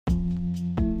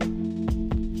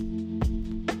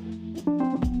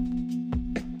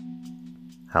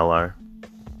Hello.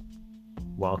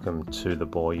 Welcome to the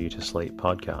Bore You to Sleep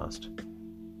podcast.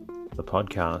 The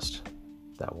podcast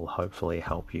that will hopefully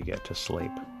help you get to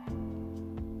sleep.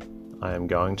 I am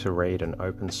going to read an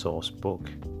open source book,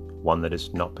 one that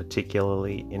is not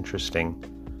particularly interesting,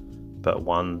 but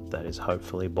one that is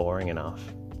hopefully boring enough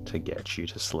to get you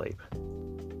to sleep.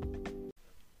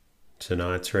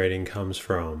 Tonight's reading comes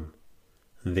from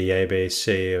The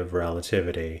ABC of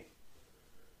Relativity,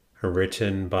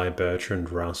 written by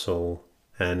Bertrand Russell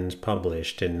and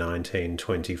published in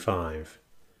 1925.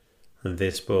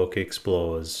 This book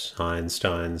explores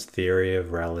Einstein's theory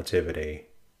of relativity.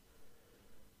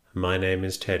 My name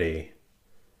is Teddy,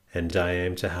 and I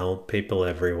aim to help people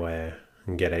everywhere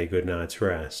get a good night's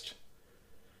rest.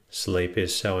 Sleep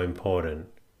is so important,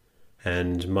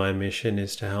 and my mission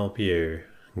is to help you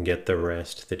get the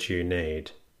rest that you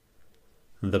need.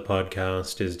 The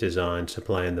podcast is designed to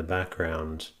play in the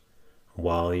background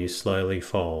while you slowly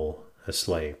fall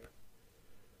asleep.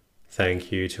 Thank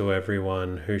you to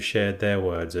everyone who shared their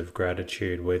words of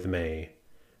gratitude with me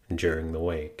during the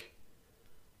week.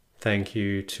 Thank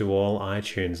you to all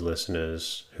iTunes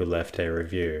listeners who left a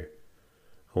review.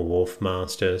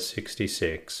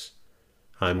 Wolfmaster66,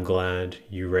 I'm glad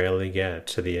you rarely get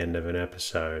to the end of an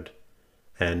episode,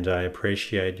 and I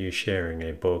appreciate you sharing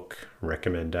a book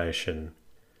recommendation.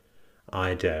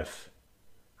 iDef,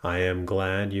 I am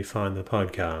glad you find the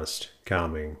podcast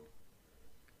calming.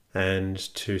 And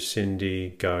to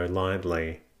Cindy Go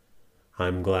Lightly,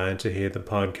 I'm glad to hear the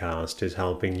podcast is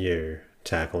helping you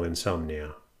tackle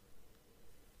insomnia.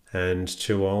 And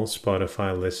to all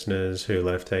Spotify listeners who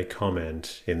left a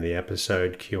comment in the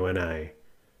episode Q&A,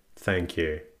 thank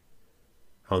you.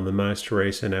 On the most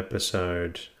recent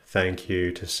episode, thank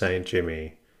you to St.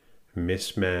 Jimmy,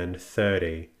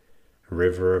 Missman30,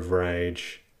 River of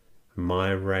Rage, My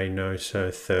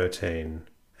Reynoso 13,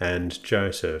 and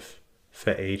Joseph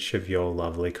for each of your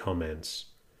lovely comments.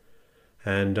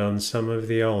 And on some of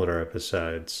the older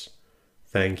episodes,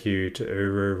 thank you to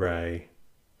Uru Ray,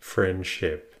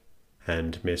 Friendship,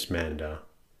 and Miss Manda.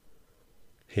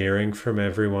 Hearing from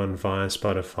everyone via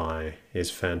Spotify is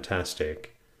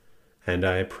fantastic, and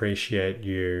I appreciate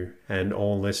you and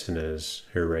all listeners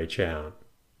who reach out.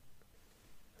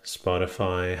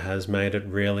 Spotify has made it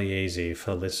really easy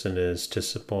for listeners to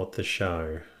support the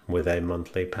show with a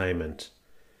monthly payment.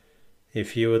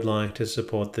 If you would like to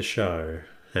support the show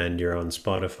and you're on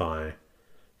Spotify,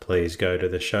 please go to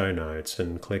the show notes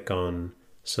and click on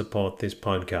Support This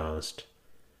Podcast.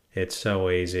 It's so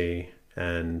easy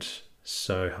and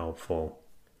so helpful.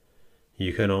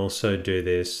 You can also do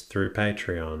this through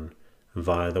Patreon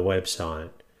via the website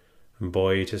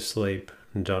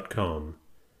boreyoutosleep.com.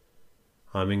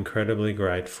 I'm incredibly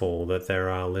grateful that there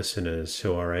are listeners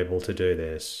who are able to do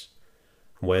this,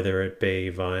 whether it be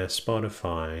via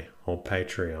Spotify or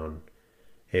Patreon.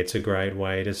 It's a great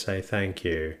way to say thank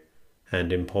you,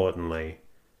 and importantly,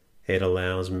 it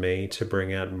allows me to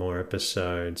bring out more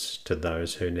episodes to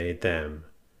those who need them.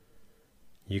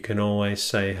 You can always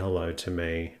say hello to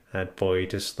me at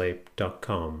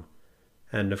boreyoutosleep.com,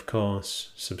 and of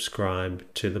course,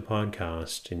 subscribe to the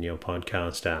podcast in your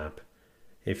podcast app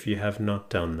if you have not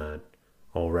done that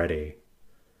already.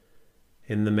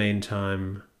 In the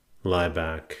meantime, lie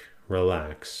back,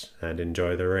 relax, and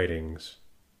enjoy the readings.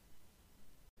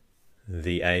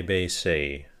 The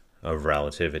ABC of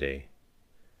Relativity.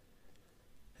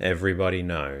 Everybody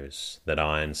knows that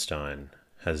Einstein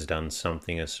has done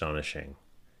something astonishing,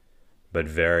 but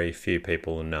very few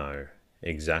people know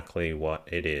exactly what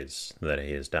it is that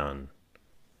he has done.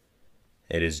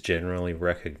 It is generally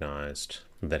recognized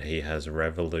that he has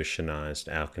revolutionized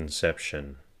our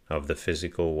conception of the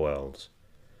physical world,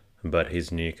 but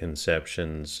his new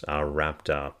conceptions are wrapped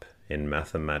up in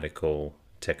mathematical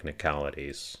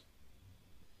technicalities.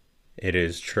 It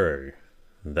is true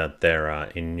that there are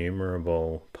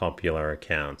innumerable popular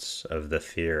accounts of the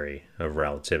theory of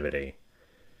relativity,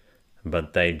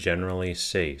 but they generally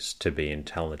cease to be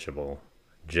intelligible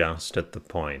just at the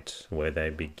point where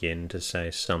they begin to say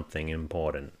something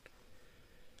important.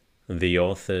 The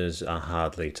authors are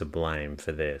hardly to blame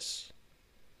for this.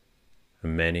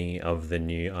 Many of the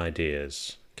new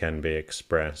ideas can be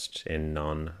expressed in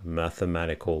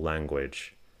non-mathematical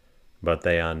language, but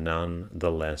they are none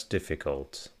the less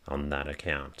difficult on that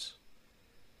account.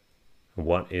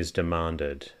 What is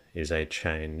demanded is a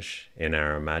change in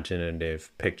our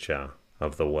imaginative picture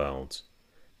of the world,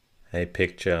 a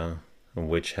picture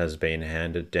which has been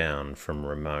handed down from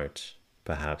remote,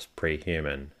 perhaps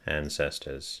pre-human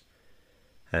ancestors,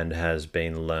 and has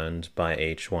been learned by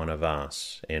each one of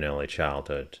us in early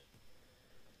childhood.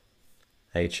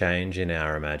 A change in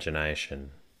our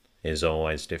imagination is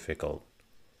always difficult,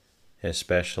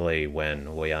 especially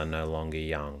when we are no longer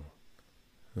young.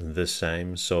 The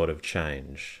same sort of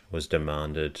change was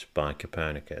demanded by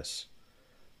Copernicus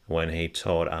when he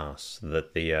taught us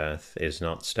that the earth is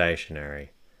not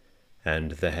stationary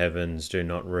and the heavens do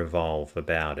not revolve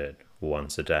about it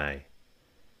once a day.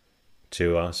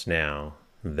 To us now,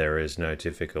 there is no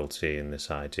difficulty in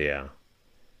this idea,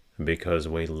 because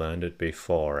we learned it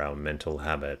before our mental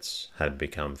habits had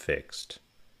become fixed.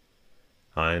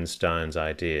 Einstein's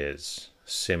ideas,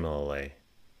 similarly,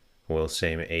 will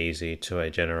seem easy to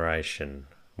a generation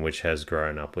which has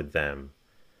grown up with them,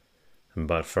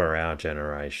 but for our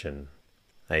generation,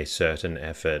 a certain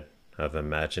effort of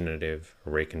imaginative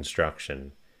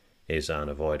reconstruction is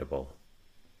unavoidable.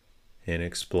 In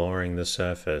exploring the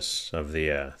surface of the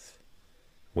earth,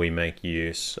 we make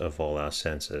use of all our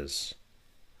senses,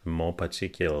 more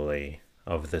particularly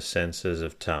of the senses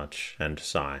of touch and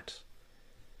sight.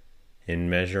 In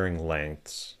measuring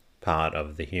lengths, part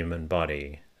of the human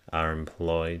body are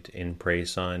employed in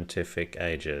pre-scientific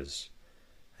ages.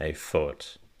 A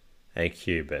foot, a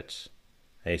cubit,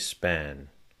 a span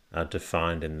are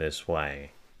defined in this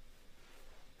way.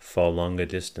 For longer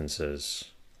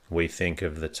distances, we think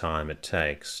of the time it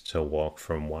takes to walk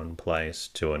from one place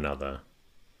to another.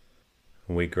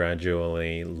 We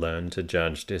gradually learn to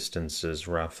judge distances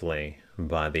roughly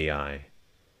by the eye,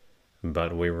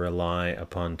 but we rely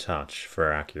upon touch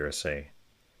for accuracy.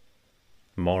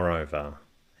 Moreover,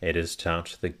 it is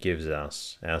touch that gives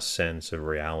us our sense of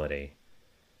reality.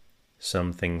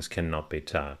 Some things cannot be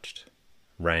touched: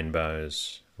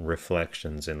 rainbows,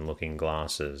 reflections in looking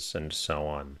glasses, and so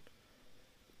on.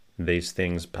 These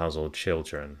things puzzle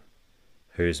children,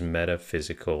 whose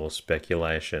metaphysical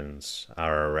speculations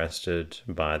are arrested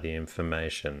by the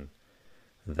information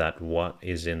that what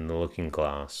is in the looking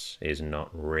glass is not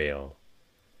real.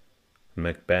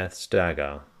 Macbeth's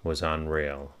dagger was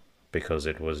unreal because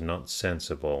it was not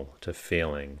sensible to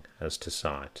feeling as to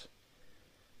sight.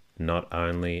 Not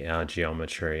only our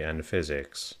geometry and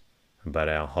physics, but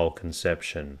our whole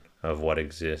conception of what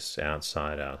exists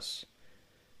outside us,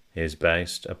 is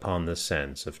based upon the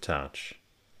sense of touch.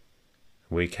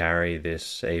 We carry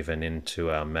this even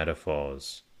into our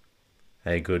metaphors.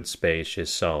 A good speech is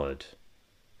solid,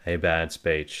 a bad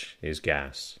speech is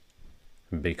gas,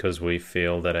 because we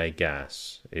feel that a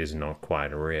gas is not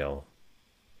quite real.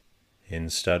 In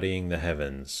studying the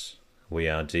heavens, we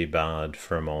are debarred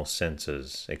from all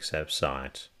senses except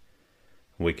sight.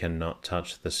 We cannot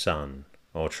touch the sun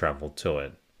or travel to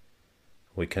it.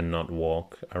 We cannot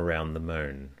walk around the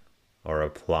moon or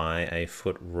apply a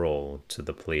foot rule to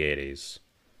the Pleiades.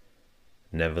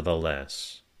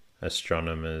 Nevertheless,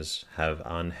 astronomers have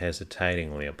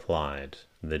unhesitatingly applied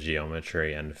the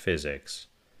geometry and physics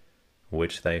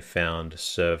which they found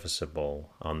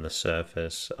serviceable on the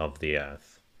surface of the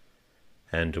earth,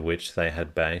 and which they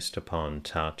had based upon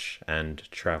touch and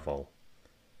travel.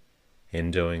 In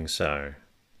doing so,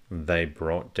 they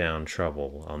brought down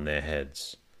trouble on their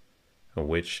heads,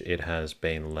 which it has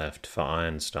been left for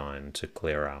Einstein to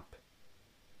clear up.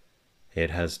 It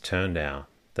has turned out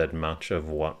that much of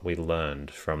what we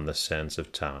learned from the sense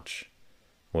of touch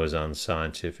was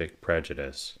unscientific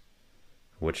prejudice,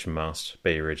 which must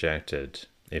be rejected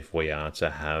if we are to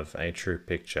have a true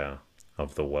picture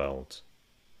of the world.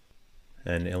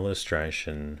 An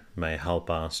illustration may help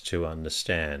us to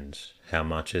understand how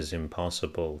much is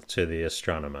impossible to the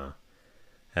astronomer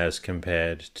as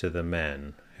compared to the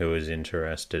man who is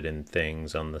interested in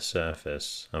things on the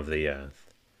surface of the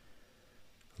earth.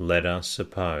 Let us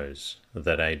suppose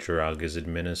that a drug is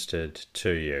administered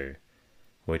to you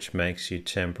which makes you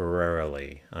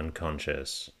temporarily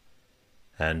unconscious,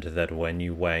 and that when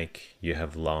you wake you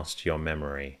have lost your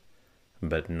memory,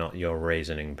 but not your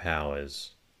reasoning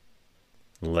powers.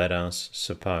 Let us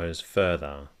suppose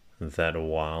further that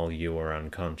while you are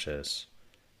unconscious,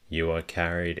 you are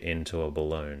carried into a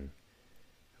balloon,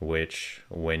 which,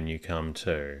 when you come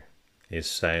to, is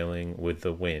sailing with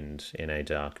the wind in a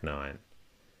dark night.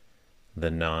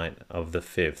 The night of the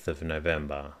 5th of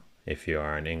November, if you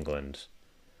are in England,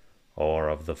 or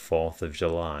of the 4th of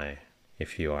July,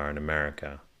 if you are in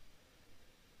America.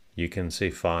 You can see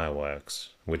fireworks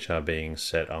which are being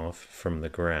set off from the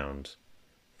ground,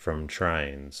 from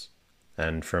trains,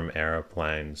 and from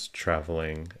aeroplanes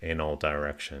traveling in all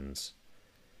directions.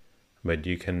 But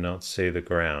you cannot see the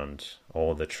ground,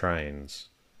 or the trains,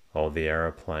 or the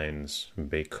aeroplanes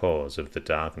because of the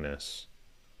darkness.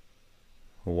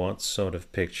 What sort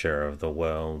of picture of the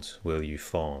world will you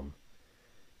form?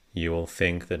 You will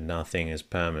think that nothing is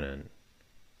permanent.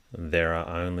 There are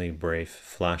only brief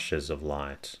flashes of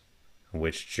light,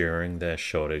 which during their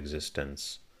short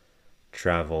existence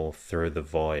travel through the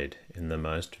void in the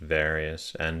most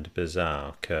various and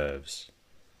bizarre curves.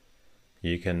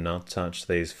 You cannot touch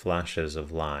these flashes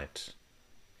of light,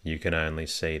 you can only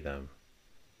see them.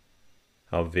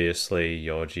 Obviously,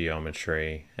 your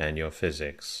geometry and your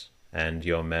physics and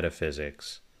your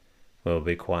metaphysics will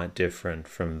be quite different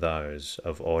from those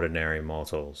of ordinary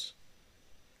mortals.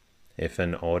 If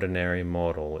an ordinary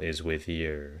mortal is with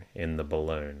you in the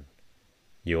balloon,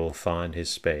 you will find his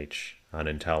speech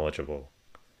unintelligible.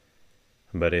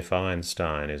 But if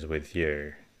Einstein is with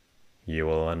you, you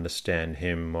will understand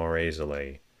him more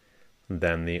easily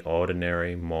than the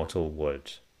ordinary mortal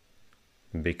would,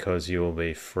 because you will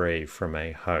be free from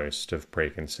a host of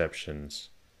preconceptions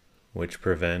which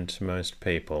prevent most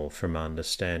people from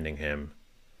understanding him.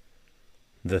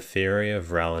 The theory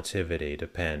of relativity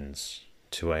depends,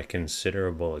 to a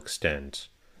considerable extent,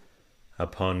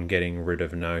 upon getting rid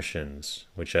of notions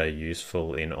which are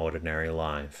useful in ordinary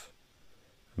life,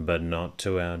 but not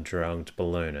to our drugged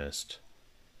balloonist.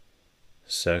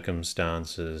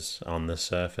 Circumstances on the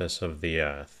surface of the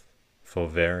earth, for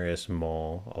various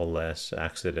more or less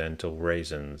accidental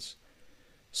reasons,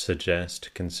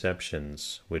 suggest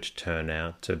conceptions which turn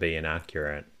out to be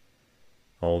inaccurate,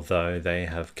 although they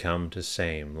have come to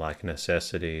seem like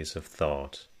necessities of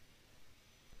thought.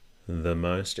 The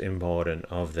most important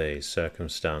of these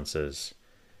circumstances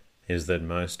is that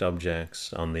most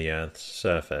objects on the earth's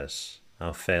surface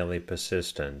are fairly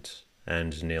persistent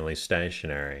and nearly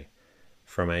stationary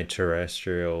from a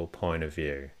terrestrial point of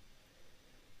view.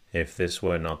 If this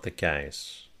were not the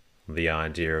case, the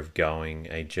idea of going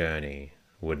a journey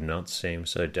would not seem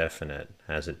so definite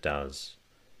as it does.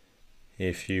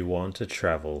 If you want to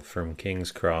travel from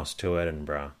King's Cross to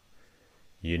Edinburgh,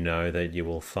 you know that you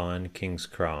will find King's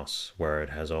Cross where it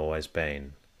has always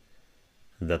been,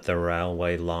 that the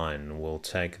railway line will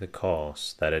take the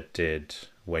course that it did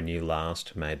when you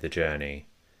last made the journey,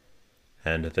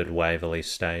 and that Waverley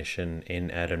Station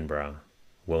in Edinburgh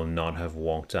will not have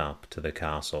walked up to the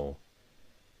castle.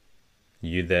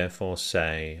 You therefore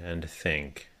say and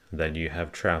think that you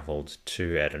have travelled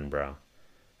to Edinburgh,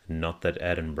 not that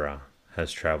Edinburgh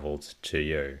has travelled to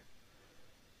you,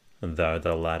 though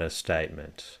the latter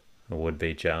statement would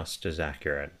be just as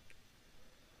accurate.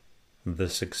 The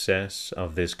success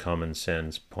of this common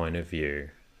sense point of view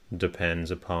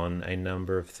depends upon a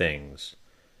number of things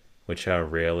which are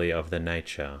really of the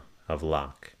nature of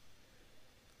luck.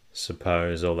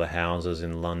 Suppose all the houses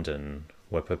in London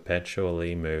were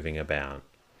perpetually moving about,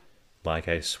 like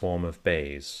a swarm of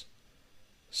bees.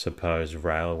 Suppose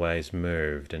railways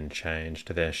moved and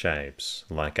changed their shapes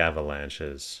like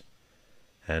avalanches.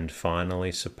 And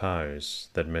finally suppose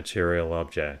that material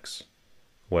objects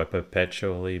were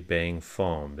perpetually being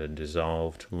formed and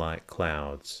dissolved like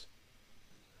clouds.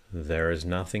 There is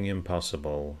nothing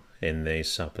impossible in these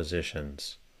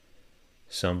suppositions.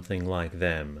 Something like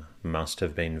them must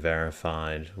have been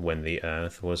verified when the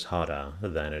earth was hotter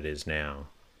than it is now.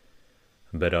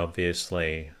 But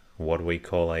obviously, what we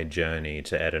call a journey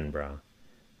to Edinburgh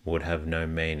would have no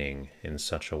meaning in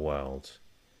such a world.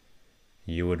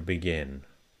 You would begin,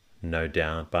 no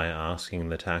doubt, by asking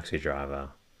the taxi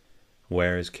driver,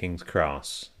 "Where is King's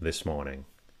Cross this morning?"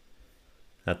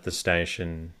 At the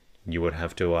station, you would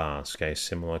have to ask a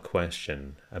similar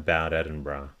question about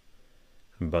Edinburgh,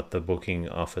 but the booking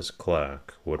office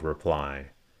clerk would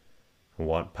reply,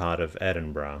 "What part of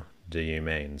Edinburgh do you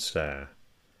mean, sir?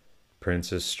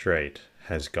 Prince's Street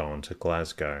has gone to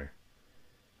Glasgow.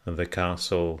 The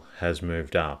castle has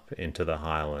moved up into the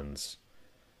Highlands,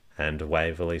 and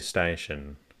Waverley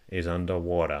Station is under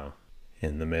water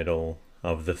in the middle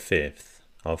of the 5th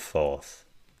of 4th.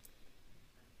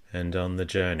 And on the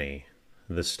journey,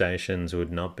 the stations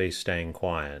would not be staying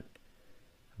quiet,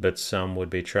 but some would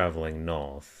be travelling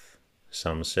north,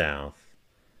 some south,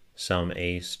 some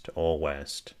east or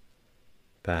west,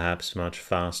 perhaps much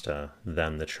faster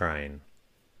than the train.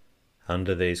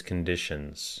 Under these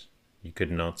conditions, you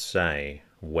could not say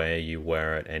where you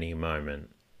were at any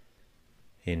moment.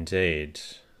 Indeed,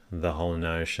 the whole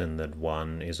notion that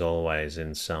one is always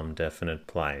in some definite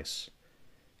place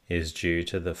is due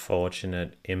to the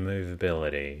fortunate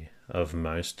immovability of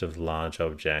most of large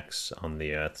objects on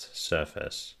the earth's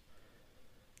surface.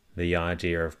 The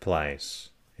idea of place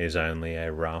is only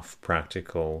a rough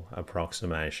practical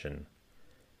approximation.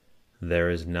 There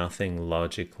is nothing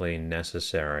logically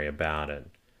necessary about it,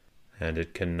 and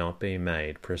it cannot be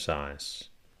made precise.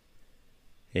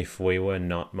 If we were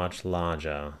not much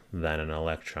larger than an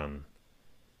electron,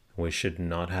 we should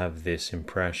not have this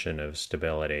impression of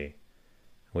stability,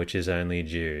 which is only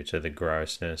due to the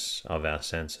grossness of our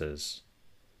senses.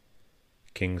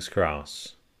 King's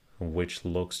Cross, which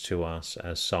looks to us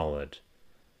as solid,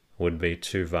 would be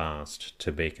too vast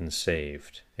to be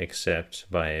conceived except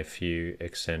by a few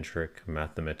eccentric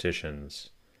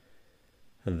mathematicians.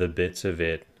 The bits of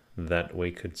it that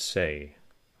we could see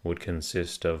would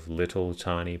consist of little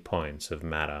tiny points of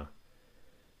matter,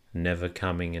 never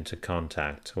coming into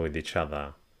contact with each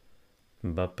other,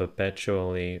 but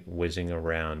perpetually whizzing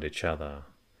around each other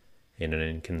in an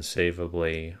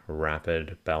inconceivably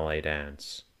rapid ballet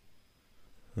dance.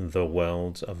 The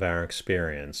worlds of our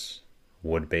experience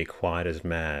would be quite as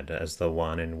mad as the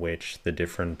one in which the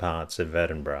different parts of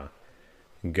Edinburgh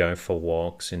go for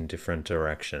walks in different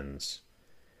directions.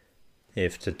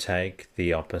 If, to take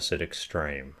the opposite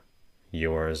extreme,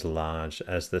 you were as large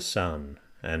as the sun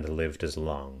and lived as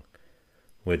long,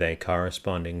 with a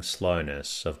corresponding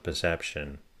slowness of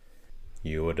perception,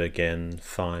 you would again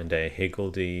find a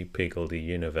higgledy-piggledy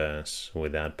universe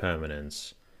without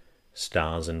permanence.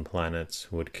 Stars and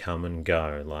planets would come and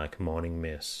go like morning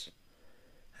mists,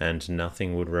 and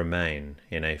nothing would remain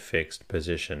in a fixed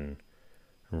position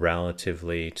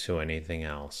relatively to anything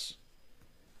else.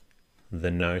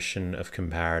 The notion of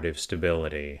comparative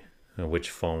stability, which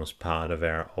forms part of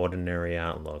our ordinary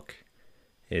outlook,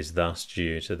 is thus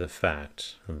due to the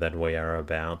fact that we are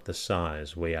about the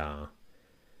size we are,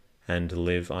 and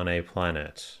live on a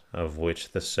planet of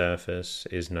which the surface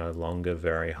is no longer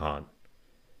very hot.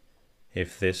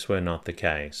 If this were not the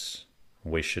case,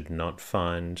 we should not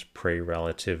find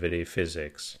pre-relativity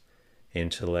physics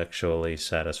intellectually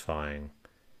satisfying.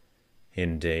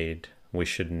 Indeed, we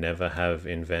should never have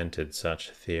invented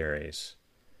such theories.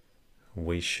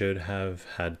 We should have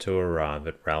had to arrive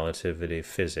at relativity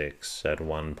physics at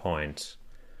one point,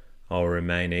 or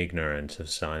remain ignorant of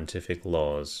scientific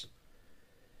laws.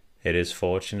 It is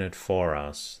fortunate for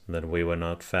us that we were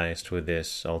not faced with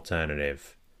this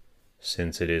alternative,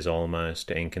 since it is almost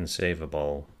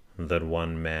inconceivable that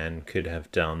one man could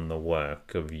have done the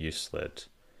work of Euclid,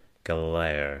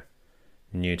 Galileo,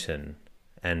 Newton,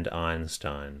 and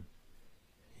Einstein.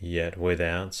 Yet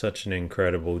without such an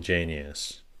incredible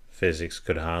genius, physics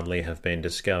could hardly have been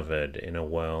discovered in a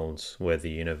world where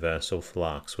the universal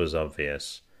flux was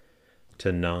obvious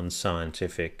to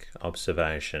non-scientific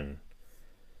observation.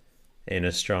 In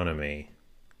astronomy,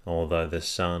 although the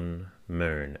sun,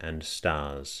 moon, and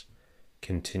stars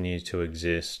continue to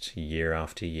exist year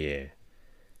after year,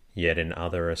 yet in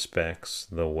other respects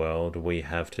the world we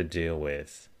have to deal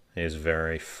with is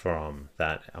very from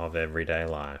that of everyday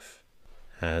life.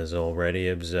 As already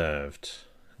observed,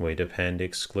 we depend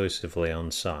exclusively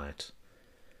on sight.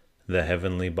 The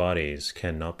heavenly bodies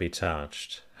cannot be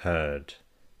touched, heard,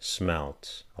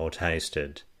 smelt, or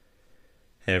tasted.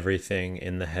 Everything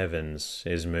in the heavens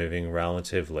is moving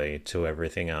relatively to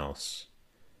everything else.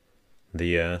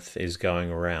 The earth is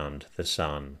going around the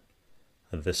sun.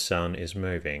 The sun is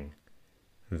moving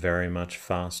very much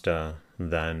faster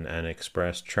than an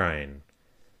express train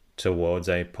towards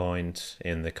a point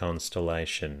in the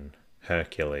constellation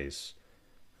Hercules.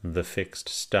 The fixed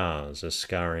stars are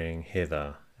scurrying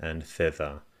hither and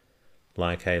thither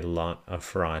like a lot of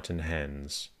frightened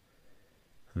hens.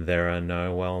 There are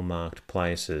no well-marked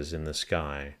places in the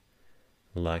sky,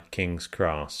 like King's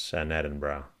Cross and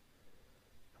Edinburgh.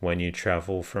 When you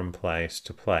travel from place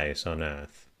to place on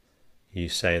earth, you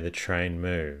say the train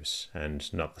moves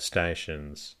and not the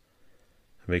stations,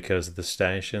 because the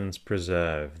stations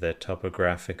preserve their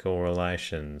topographical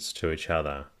relations to each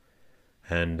other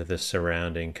and the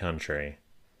surrounding country.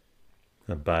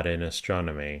 But in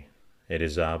astronomy, it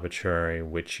is arbitrary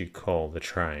which you call the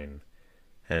train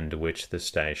and which the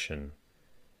station.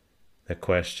 The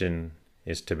question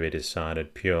is to be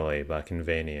decided purely by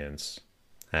convenience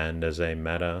and as a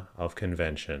matter of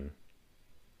convention.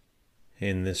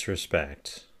 In this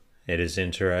respect, it is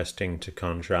interesting to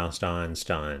contrast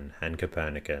Einstein and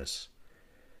Copernicus.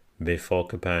 Before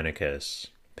Copernicus,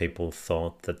 people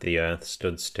thought that the earth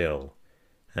stood still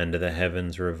and the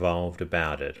heavens revolved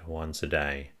about it once a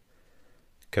day.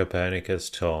 Copernicus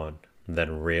taught that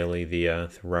really the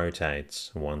earth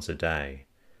rotates once a day,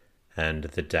 and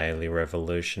the daily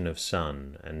revolution of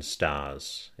sun and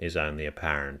stars is only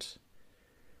apparent.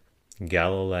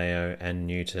 Galileo and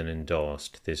Newton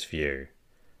endorsed this view,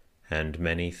 and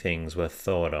many things were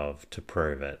thought of to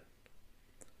prove it.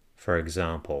 For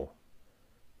example,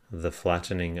 the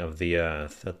flattening of the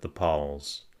earth at the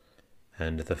poles,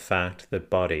 and the fact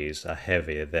that bodies are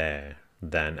heavier there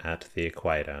than at the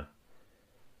equator.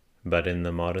 But in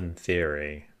the modern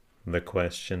theory, the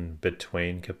question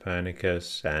between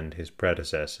Copernicus and his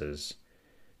predecessors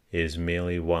is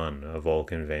merely one of all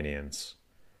convenience.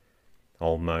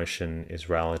 All motion is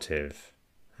relative,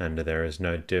 and there is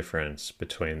no difference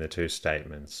between the two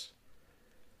statements.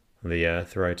 The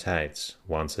earth rotates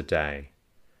once a day,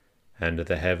 and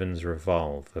the heavens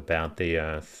revolve about the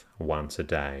earth once a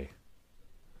day.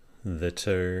 The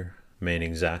two mean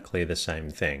exactly the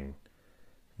same thing,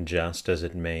 just as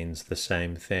it means the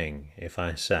same thing if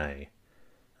I say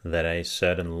that a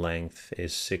certain length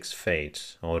is 6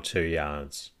 feet or 2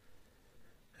 yards.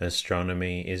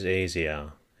 Astronomy is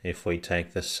easier if we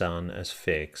take the sun as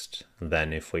fixed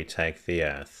than if we take the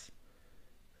earth,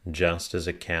 just as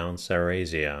accounts are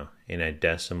easier in a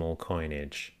decimal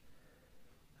coinage.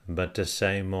 But to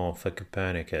say more for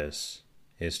Copernicus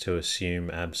is to assume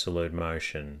absolute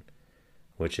motion,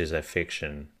 which is a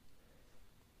fiction.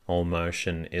 All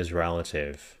motion is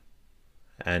relative,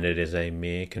 and it is a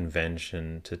mere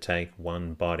convention to take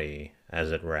one body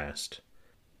as at rest.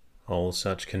 All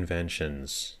such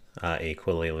conventions are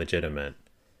equally legitimate,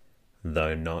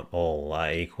 though not all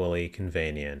are equally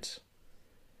convenient.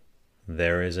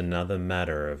 There is another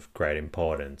matter of great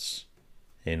importance,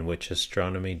 in which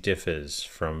astronomy differs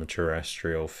from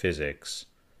terrestrial physics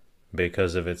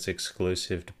because of its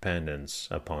exclusive dependence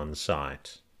upon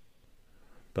sight.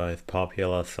 Both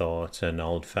popular thought and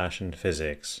old-fashioned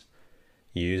physics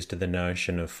used the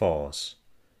notion of force,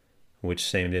 which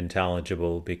seemed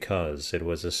intelligible because it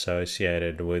was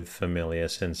associated with familiar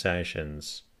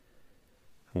sensations.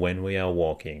 When we are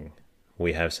walking,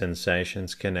 we have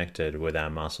sensations connected with our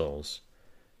muscles,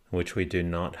 which we do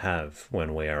not have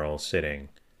when we are all sitting.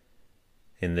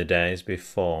 In the days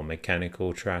before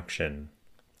mechanical traction,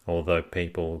 although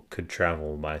people could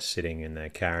travel by sitting in their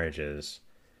carriages,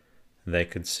 they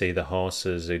could see the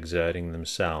horses exerting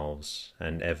themselves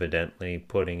and evidently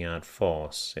putting out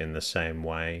force in the same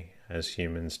way as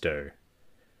humans do.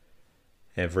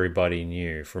 Everybody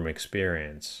knew from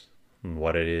experience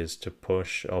what it is to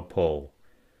push or pull,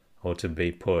 or to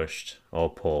be pushed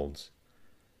or pulled.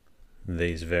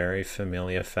 These very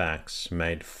familiar facts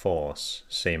made force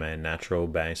seem a natural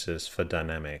basis for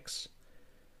dynamics.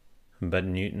 But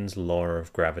Newton's law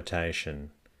of gravitation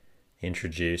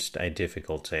introduced a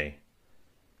difficulty.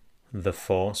 The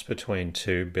force between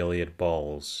two billiard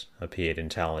balls appeared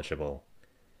intelligible,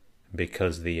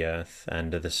 because the Earth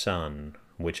and the Sun,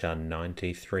 which are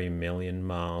 93 million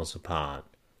miles apart,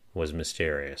 was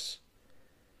mysterious.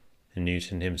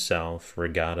 Newton himself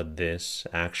regarded this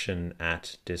action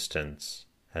at distance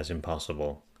as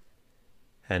impossible,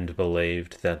 and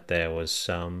believed that there was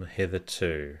some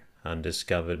hitherto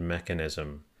undiscovered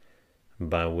mechanism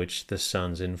by which the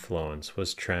sun's influence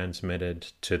was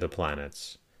transmitted to the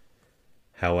planets.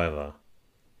 However,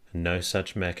 no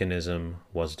such mechanism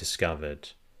was discovered,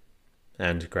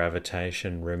 and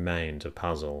gravitation remained a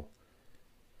puzzle.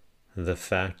 The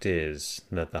fact is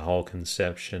that the whole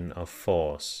conception of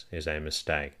force is a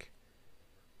mistake.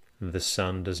 The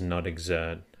sun does not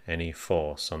exert any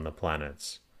force on the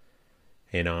planets.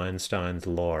 In Einstein's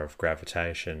law of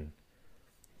gravitation,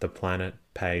 the planet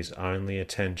pays only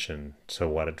attention to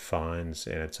what it finds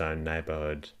in its own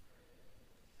neighborhood.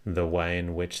 The way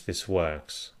in which this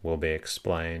works will be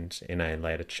explained in a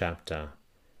later chapter.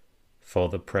 For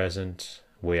the present,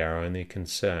 we are only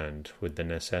concerned with the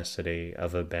necessity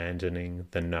of abandoning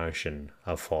the notion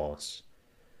of force,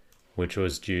 which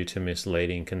was due to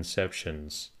misleading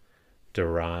conceptions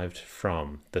derived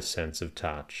from the sense of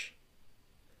touch.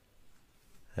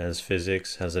 As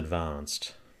physics has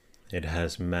advanced, it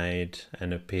has made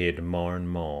and appeared more and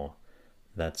more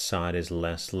that sight is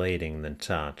less leading than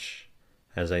touch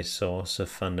as a source of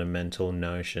fundamental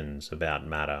notions about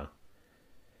matter.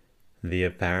 The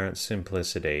apparent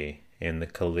simplicity in the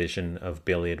collision of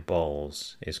billiard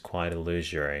balls is quite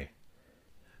illusory.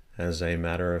 As a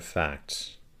matter of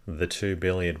fact, the two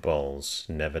billiard balls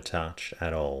never touch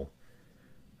at all.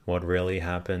 What really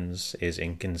happens is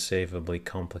inconceivably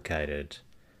complicated,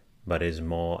 but is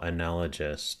more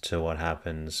analogous to what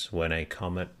happens when a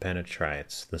comet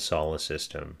penetrates the solar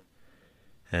system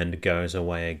and goes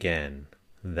away again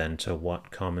than to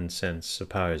what common sense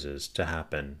supposes to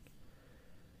happen.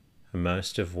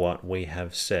 Most of what we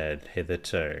have said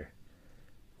hitherto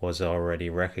was already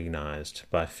recognized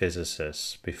by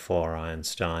physicists before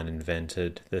Einstein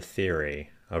invented the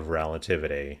theory of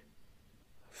relativity.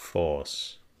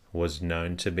 Force was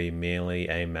known to be merely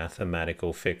a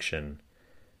mathematical fiction,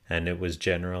 and it was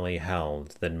generally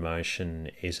held that motion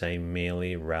is a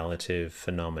merely relative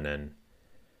phenomenon.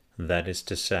 That is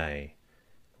to say,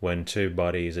 when two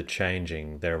bodies are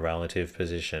changing their relative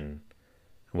position,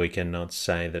 we cannot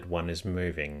say that one is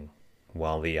moving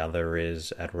while the other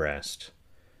is at rest,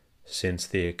 since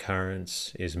the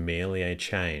occurrence is merely a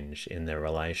change in their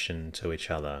relation to each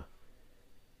other.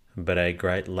 But a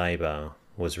great labor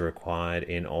was required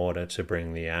in order to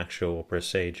bring the actual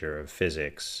procedure of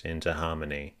physics into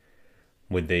harmony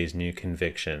with these new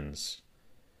convictions.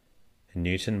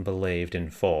 Newton believed in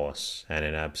force and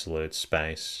in absolute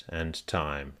space and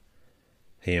time.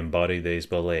 He embodied these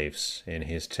beliefs in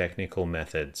his technical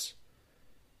methods,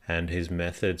 and his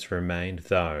methods remained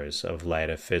those of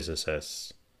later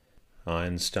physicists.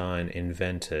 Einstein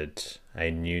invented a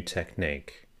new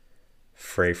technique,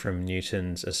 free from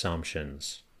Newton's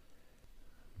assumptions.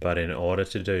 But in order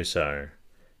to do so,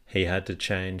 he had to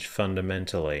change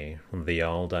fundamentally the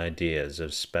old ideas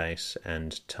of space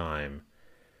and time,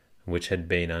 which had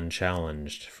been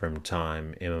unchallenged from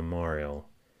time immemorial.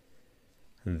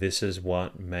 This is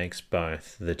what makes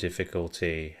both the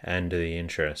difficulty and the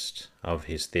interest of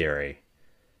his theory.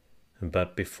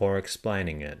 But before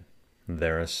explaining it,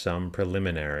 there are some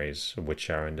preliminaries which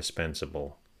are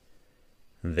indispensable.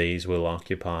 These will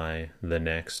occupy the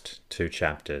next 2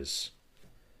 chapters.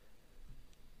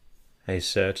 A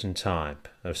certain type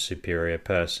of superior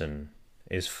person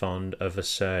is fond of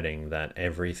asserting that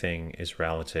everything is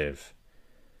relative.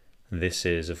 This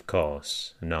is, of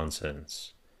course,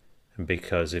 nonsense,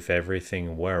 because if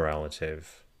everything were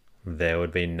relative, there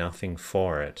would be nothing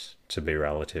for it to be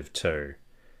relative to.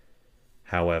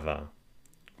 However,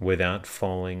 without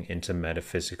falling into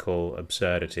metaphysical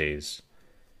absurdities,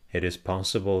 it is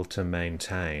possible to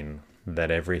maintain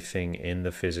that everything in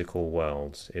the physical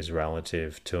world is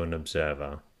relative to an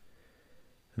observer.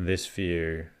 This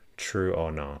view, true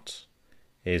or not,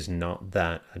 is not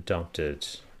that adopted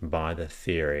by the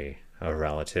theory of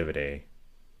relativity.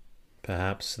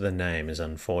 Perhaps the name is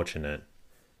unfortunate.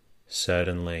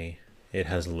 Certainly, it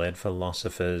has led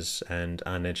philosophers and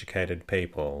uneducated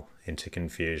people into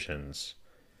confusions.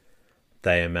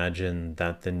 They imagine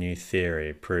that the new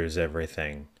theory proves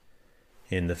everything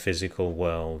in the physical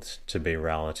world to be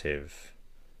relative,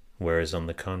 whereas on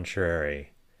the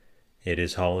contrary, it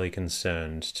is wholly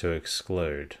concerned to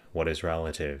exclude what is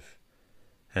relative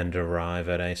and arrive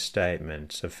at a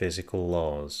statement of physical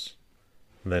laws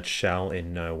that shall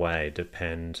in no way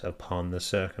depend upon the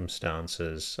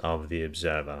circumstances of the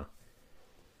observer.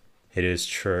 It is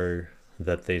true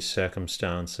that these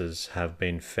circumstances have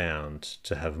been found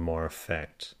to have more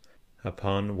effect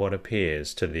upon what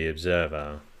appears to the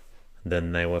observer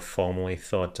than they were formerly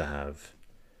thought to have,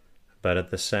 but at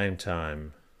the same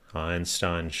time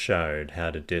Einstein showed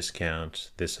how to discount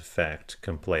this effect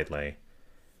completely.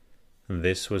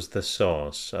 This was the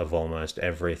source of almost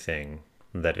everything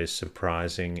that is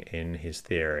surprising in his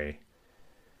theory.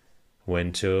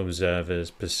 When 2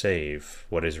 observers perceive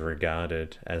what is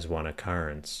regarded as one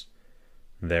occurrence,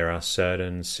 there are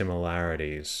certain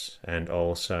similarities and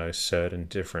also certain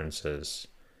differences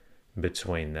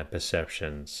between their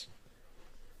perceptions.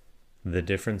 The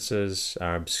differences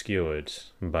are obscured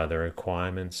by the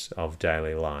requirements of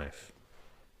daily life,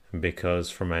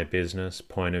 because from a business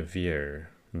point of view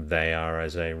they are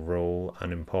as a rule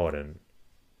unimportant.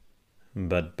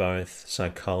 But both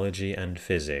psychology and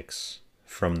physics,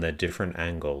 from their different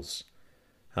angles,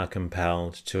 are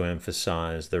compelled to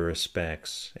emphasize the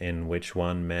respects in which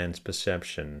one man's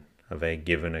perception of a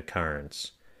given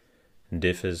occurrence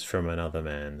differs from another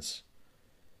man's.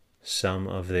 Some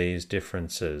of these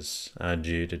differences are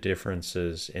due to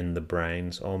differences in the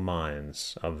brains or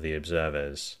minds of the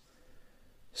observers,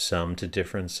 some to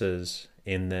differences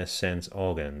in their sense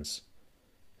organs,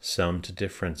 some to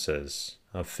differences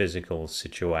of physical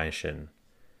situation.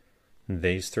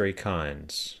 These 3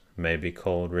 kinds may be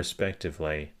called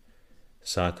respectively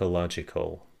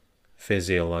psychological,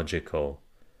 physiological,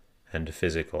 and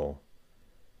physical.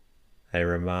 A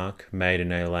remark made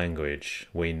in a language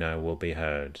we know will be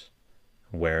heard,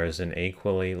 whereas an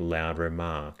equally loud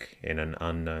remark in an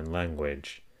unknown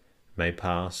language may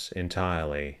pass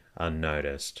entirely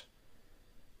unnoticed.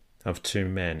 Of 2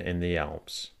 men in the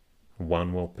Alps,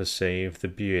 one will perceive the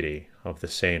beauty of the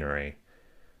scenery,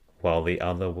 while the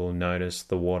other will notice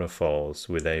the waterfalls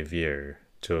with a view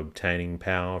to obtaining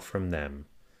power from them.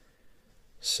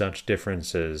 Such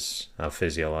differences are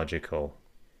physiological.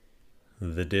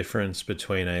 The difference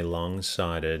between a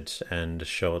long-sighted and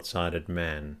short-sighted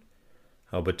man,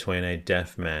 or between a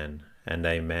deaf man and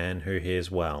a man who hears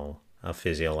well, are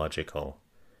physiological.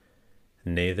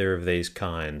 Neither of these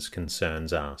kinds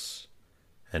concerns us,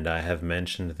 and I have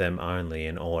mentioned them only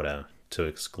in order to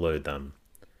exclude them.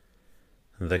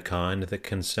 The kind that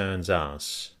concerns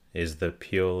us is the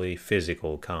purely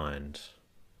physical kind.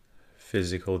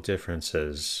 Physical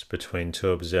differences between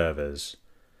 2 observers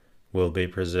will be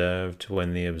preserved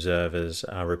when the observers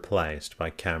are replaced by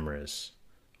cameras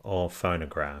or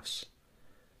phonographs,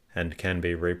 and can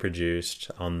be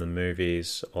reproduced on the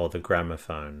movies or the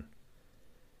gramophone.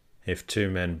 If two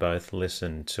men both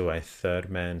listen to a third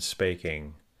man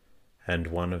speaking, and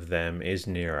one of them is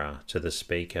nearer to the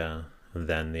speaker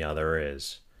than the other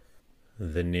is,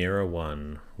 the nearer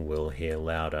one will hear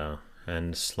louder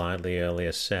and slightly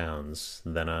earlier sounds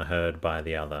than are heard by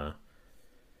the other.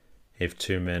 If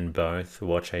two men both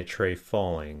watch a tree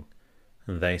falling,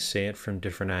 they see it from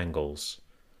different angles.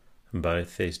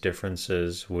 Both these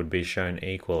differences would be shown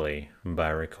equally by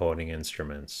recording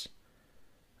instruments.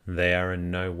 They are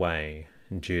in no way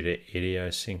due to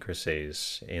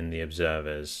idiosyncrasies in the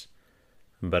observers,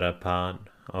 but are part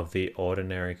of the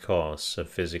ordinary course of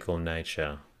physical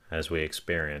nature as we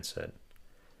experience it.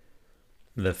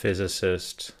 The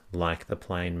physicist, like the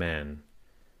plain man,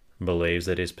 believes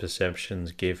that his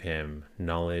perceptions give him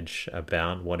knowledge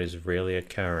about what is really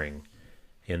occurring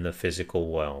in the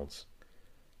physical world,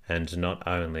 and not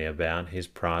only about his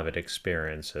private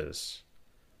experiences.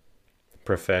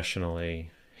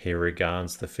 Professionally, he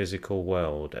regards the physical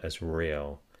world as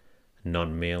real, not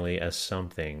merely as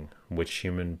something which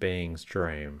human beings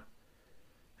dream.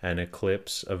 An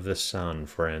eclipse of the sun,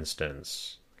 for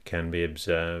instance, can be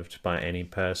observed by any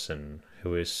person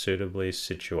who is suitably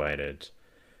situated,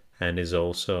 and is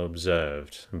also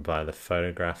observed by the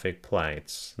photographic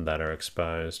plates that are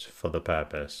exposed for the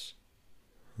purpose.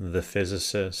 The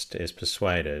physicist is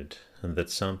persuaded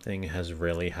that something has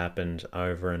really happened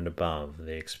over and above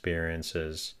the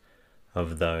experiences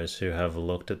of those who have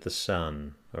looked at the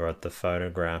sun or at the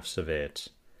photographs of it.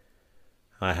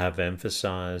 I have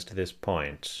emphasized this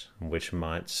point, which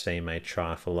might seem a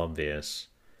trifle obvious,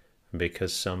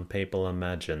 because some people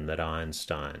imagine that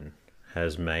Einstein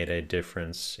has made a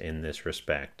difference in this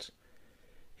respect.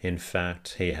 In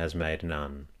fact, he has made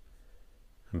none.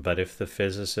 But if the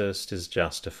physicist is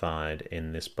justified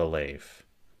in this belief,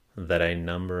 that a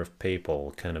number of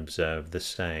people can observe the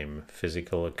same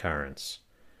physical occurrence,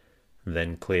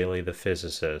 then clearly the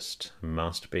physicist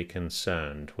must be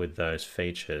concerned with those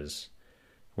features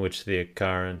which the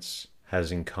occurrence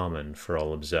has in common for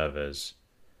all observers,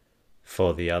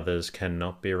 for the others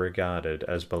cannot be regarded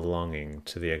as belonging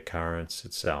to the occurrence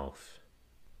itself.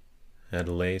 At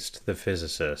least the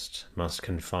physicist must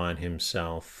confine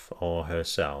himself or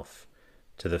herself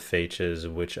to the features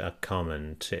which are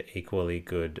common to equally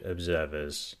good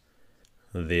observers.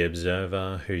 The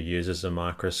observer who uses a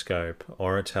microscope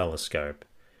or a telescope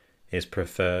is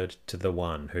preferred to the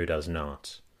one who does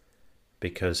not,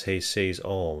 because he sees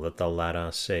all that the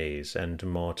latter sees and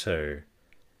more too.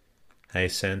 A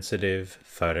sensitive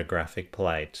photographic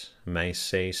plate may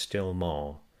see still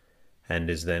more, and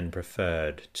is then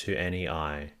preferred to any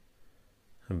eye.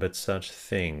 But such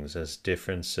things as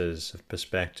differences of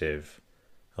perspective,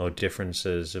 or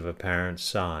differences of apparent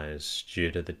size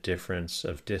due to the difference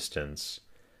of distance,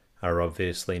 are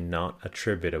obviously not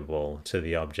attributable to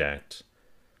the object.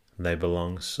 They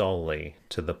belong solely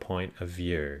to the point of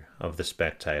view of the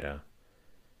spectator.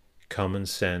 Common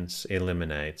sense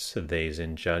eliminates these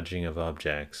in judging of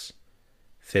objects.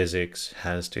 Physics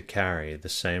has to carry the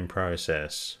same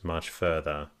process much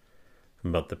further,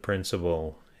 but the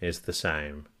principle is the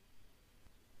same.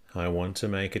 I want to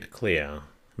make it clear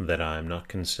that I am not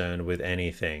concerned with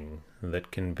anything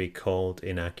that can be called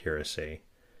inaccuracy.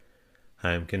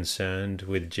 I am concerned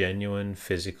with genuine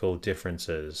physical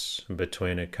differences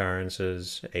between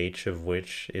occurrences, each of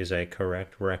which is a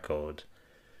correct record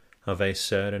of a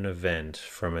certain event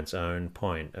from its own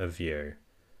point of view.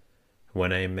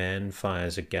 When a man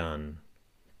fires a gun,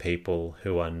 people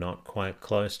who are not quite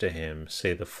close to him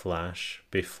see the flash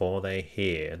before they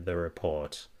hear the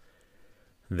report.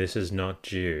 This is not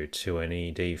due to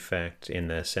any defect in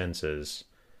their senses,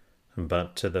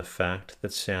 but to the fact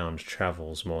that sound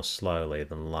travels more slowly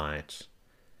than light.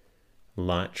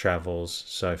 Light travels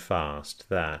so fast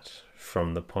that,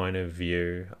 from the point of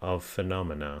view of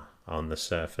phenomena on the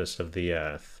surface of the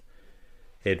earth,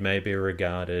 it may be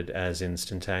regarded as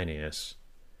instantaneous.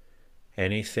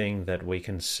 Anything that we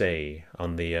can see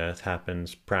on the earth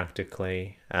happens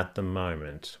practically at the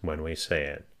moment when we see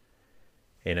it.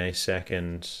 In a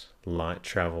second, light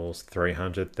travels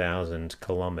 300,000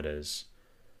 kilometers.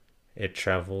 It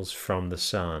travels from the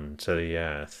sun to the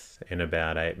earth in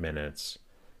about 8 minutes,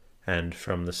 and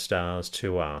from the stars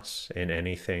to us in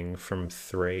anything from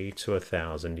 3 to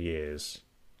 1,000 years.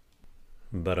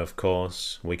 But of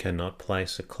course, we cannot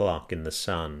place a clock in the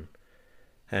sun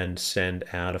and send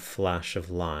out a flash of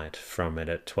light from it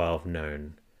at 12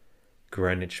 noon,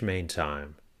 Greenwich Mean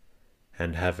Time,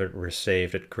 and have it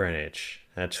received at Greenwich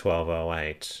at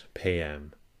 12:08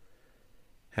 p.m.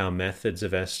 Our methods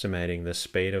of estimating the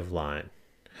speed of light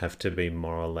have to be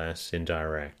more or less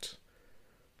indirect.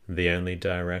 The only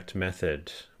direct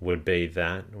method would be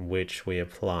that which we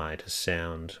apply to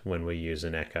sound when we use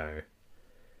an echo.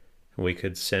 We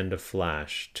could send a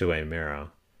flash to a mirror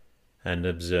and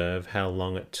observe how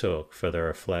long it took for the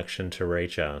reflection to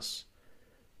reach us.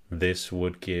 This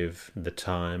would give the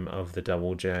time of the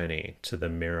double journey to the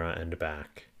mirror and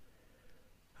back.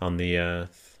 On the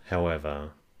Earth,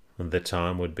 however, the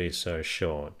time would be so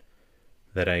short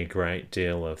that a great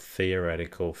deal of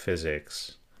theoretical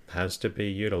physics has to be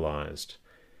utilized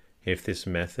if this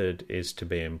method is to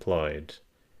be employed,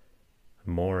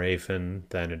 more even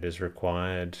than it is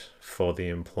required for the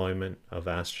employment of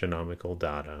astronomical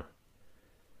data.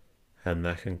 And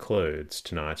that concludes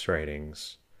tonight's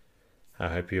readings. I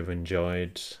hope you've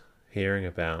enjoyed hearing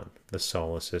about the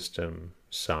solar system,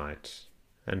 sight,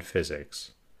 and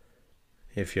physics.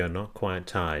 If you're not quite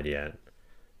tired yet,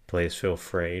 please feel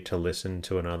free to listen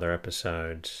to another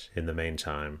episode in the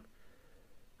meantime.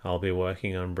 I'll be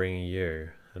working on bringing you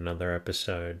another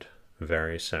episode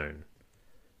very soon.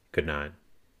 Good night.